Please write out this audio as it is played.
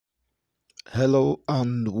Hello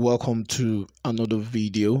and welcome to another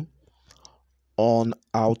video on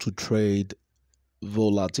how to trade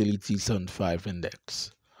volatility 75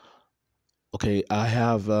 index. Okay, I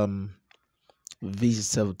have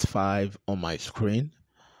V75 on my screen,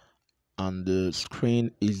 and the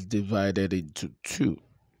screen is divided into two.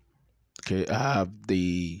 Okay, I have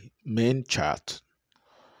the main chart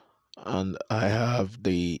and I have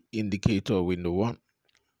the indicator window one.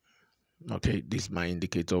 Okay, this is my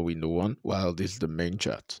indicator window one, while this is the main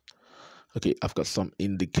chart. Okay, I've got some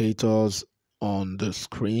indicators on the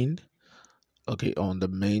screen. Okay, on the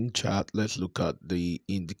main chart, let's look at the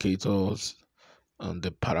indicators and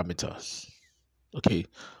the parameters. Okay,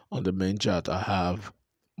 on the main chart, I have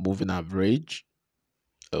moving average.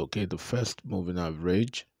 Okay, the first moving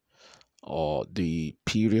average or the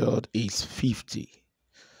period is 50.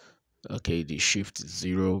 Okay, the shift is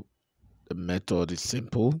 0. The method is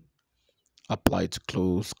simple. Apply to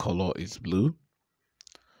close, color is blue.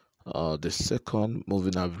 The second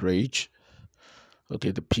moving average,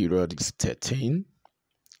 okay, the period is 13.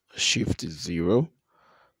 Shift is 0.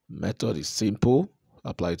 Method is simple.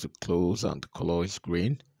 Apply to close and the color is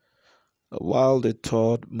green. While the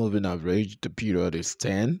third moving average, the period is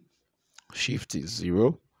 10. Shift is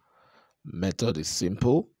 0. Method is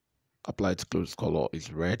simple. Apply to close, color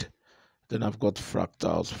is red. Then I've got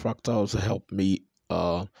fractals. Fractals help me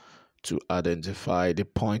to identify the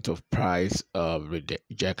point of price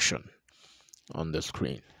rejection on the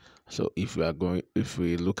screen. So if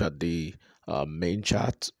we look at the main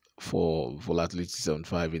chart for volatility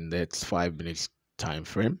 75 index 5 minutes time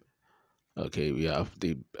frame, okay, we have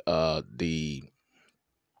the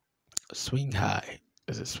swing high.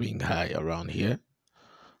 There's a swing high around here,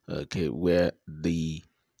 okay, where the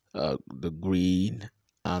green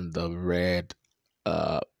and the red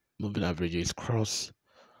moving averages cross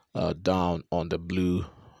down on the blue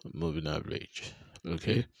moving average.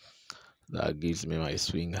 Okay, that gives me my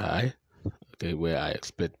swing high, okay, where I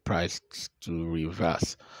expect price to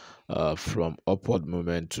reverse from upward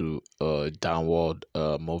movement to downward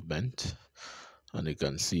movement. And you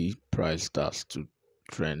can see price starts to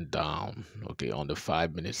trend down, okay, on the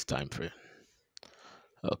 5 minutes time frame.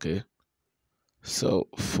 Okay, so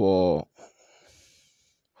for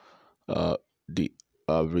the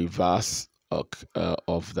reverse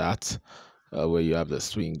of that, where you have the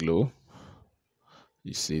swing low,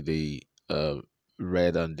 you see the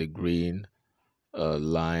red and the green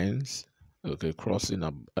lines, okay, crossing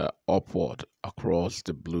upward across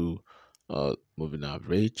the blue moving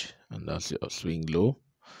average, and that's your swing low.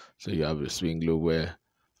 So you have a swing low where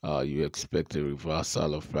you expect a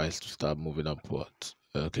reversal of price to start moving upward.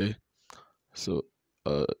 Okay, so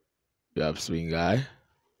you have swing high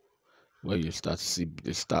where you start to see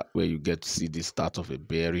where you get to see the start of a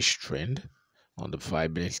bearish trend on the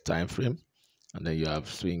 5 minutes time frame, and then you have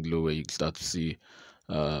swing low where you start to see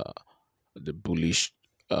the bullish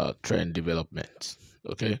trend development.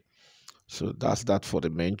 Okay, so that's that for the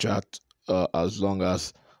main chart. As long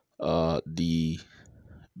as the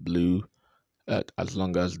blue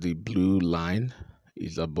line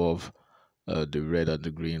is above the red and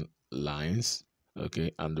the green lines,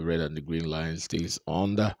 okay, and the red and the green line stays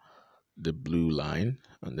under the blue line,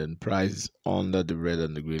 and then price under the red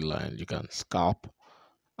and the green line, you can scalp,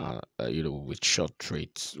 with short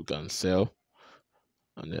trades you can sell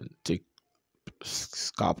and then take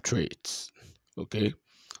scalp trades, okay,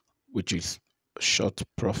 which is short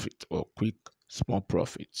profit or quick small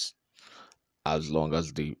profits, as long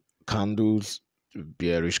as the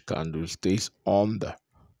bearish candle stays under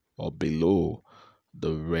or below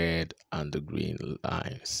the red and the green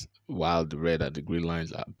lines, while the red and the green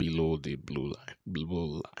lines are below the blue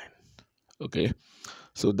line. Okay,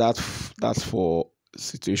 so that's for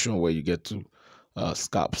situation where you get to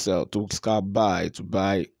scalp sell, to scalp buy, to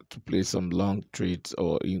play some long trades,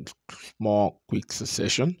 or in small quick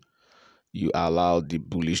succession. You allow the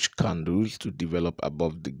bullish candles to develop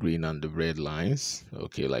above the green and the red lines,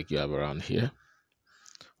 okay, like you have around here,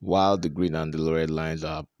 while the green and the red lines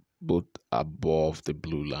are both above the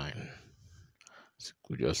blue line. So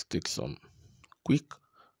we just take some quick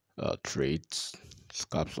trades,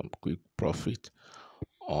 scalp some quick profit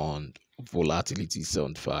on volatility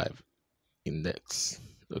 75 index.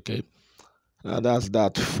 Okay, now that's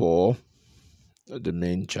that for the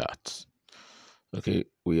main chart. Okay,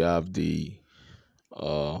 we have the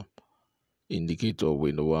indicator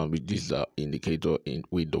window one, which is indicator in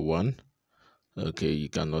window one. Okay, you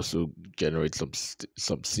can also generate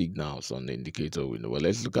some signals on the indicator window. Well,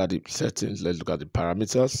 let's look at the settings. Let's look at the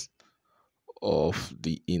parameters of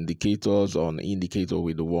the indicators on indicator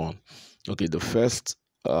window one. Okay, the first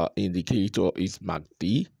indicator is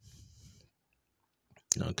MACD.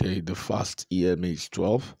 Okay, the fast EMA is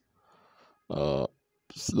 12.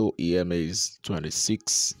 Slow EMA is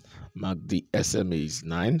 26. MACD SMA is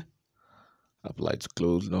 9. Apply to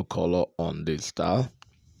close, no color on the style.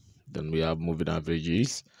 Then we have moving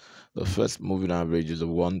averages. The first moving average is a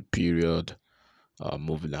 1 period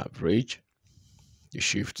moving average. The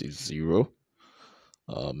shift is 0.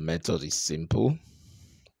 Method is simple.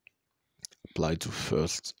 Apply to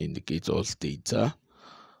first indicators data.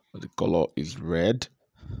 The color is red.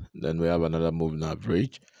 Then we have another moving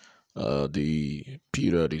average. The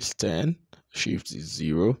period is 10. Shift is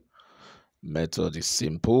 0. Method is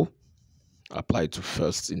simple. Apply to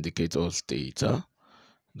first indicators data.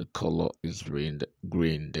 The color is green.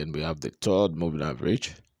 Then we have the third moving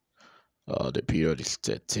average. The period is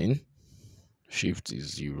 13. Shift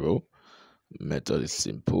is 0. Method is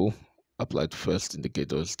simple. Apply to first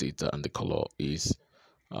indicators data, and the color is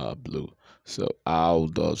blue. So how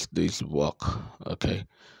does this work? Okay,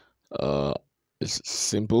 it's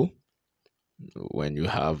simple. When you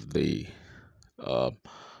have the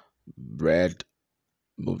red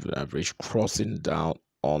moving average crossing down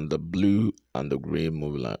on the blue and the green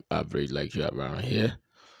moving average, like you have around here,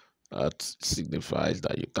 that signifies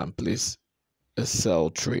that you can place a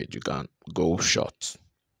sell trade. You can go short.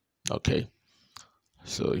 Okay,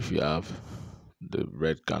 so if you have the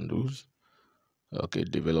red candles, okay,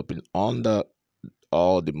 developing under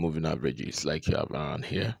all the moving averages like you have around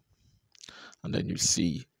here, and then you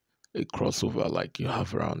see a crossover like you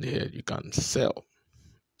have around here, you can sell,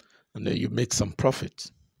 and then you make some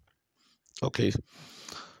profit. Okay,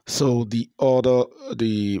 so the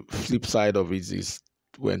flip side of it is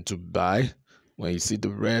when to buy. When you see the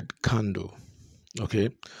red candle, okay,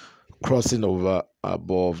 crossing over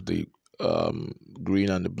above the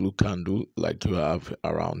green and the blue candle like you have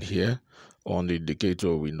around here on the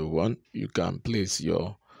indicator window 1, you can place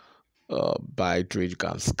your buy trade. You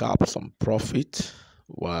can scalp some profit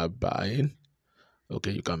while buying.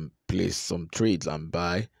 Okay, you can place some trades and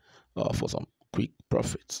buy for some quick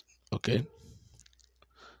profits. Okay, you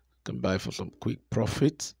can buy for some quick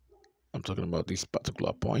profits. I'm talking about this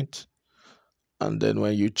particular point. And then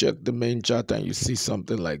when you check the main chart and you see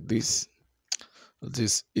something like this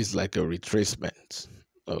is like a retracement.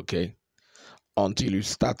 Okay, until you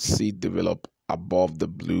start to see develop above the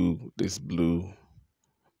blue, this blue,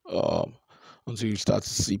 until you start to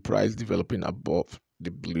see price developing above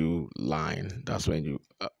the blue line. That's when you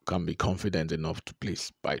can be confident enough to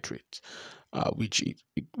place buy trades, which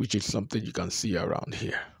is something you can see around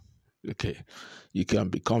here. Okay, you can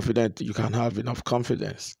be confident, you can have enough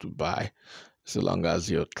confidence to buy so long as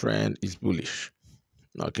your trend is bullish.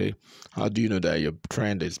 Okay, how do you know that your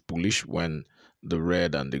trend is bullish? When the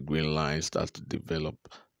red and the green line start to develop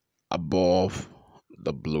above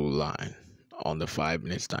the blue line on the 5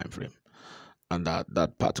 minutes time frame, and at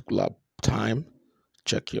that particular time,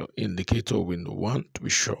 check your indicator window 1 to be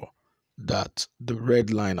sure that the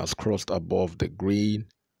red line has crossed above the green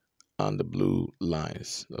and the blue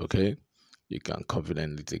lines. Okay, you can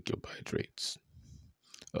confidently take your buy trades.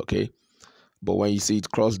 Okay, but when you see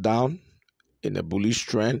it cross down in a bullish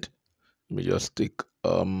trend, you may just take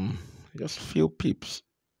just few pips.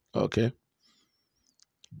 Okay,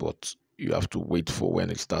 but you have to wait for when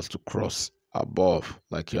it starts to cross above,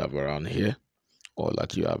 like you have around here, or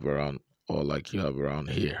like you have around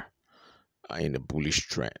here, in a bullish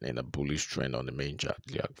trend on the main chart.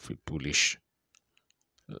 You have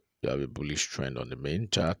a bullish trend on the main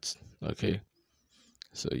chart. Okay,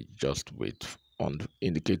 so you just wait on the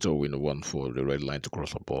indicator window 1 for the red line to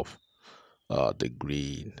cross above the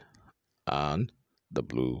green and the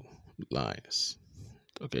blue lines.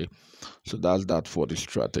 Okay, so that's that for the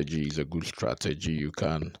strategy. It's a good strategy. You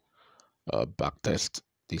can backtest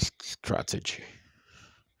this strategy.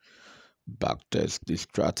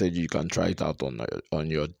 You can try it out on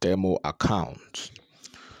your demo account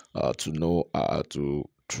to know to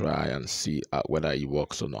try and see whether it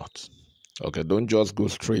works or not. Okay, don't just go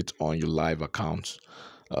straight on your live account.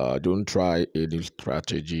 Don't try any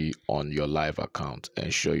strategy on your live account.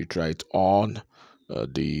 Ensure you try it on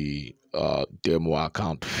the demo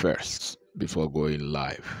account first before going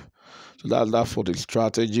live. So that's that for the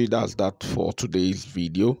strategy. That's that for today's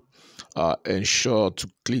video. Ensure to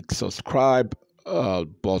click subscribe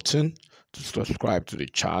button to subscribe to the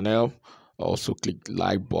channel. Also click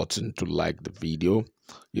like button to like the video.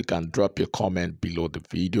 You can drop your comment below the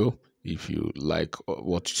video. If you like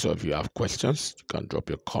what you saw, if you have questions, you can drop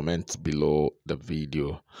your comments below the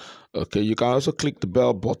video. Okay, you can also click the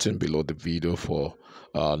bell button below the video for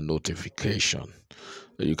notification.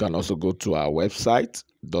 You can also go to our website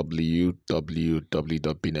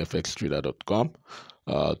www.binfxtrader.com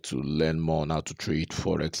to learn more on how to trade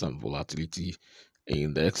forex and volatility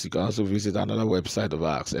index. You can also visit another website of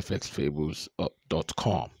ours,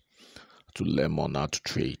 fxfables.com, to learn more on how to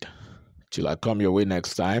trade. Till I come your way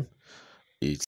next time,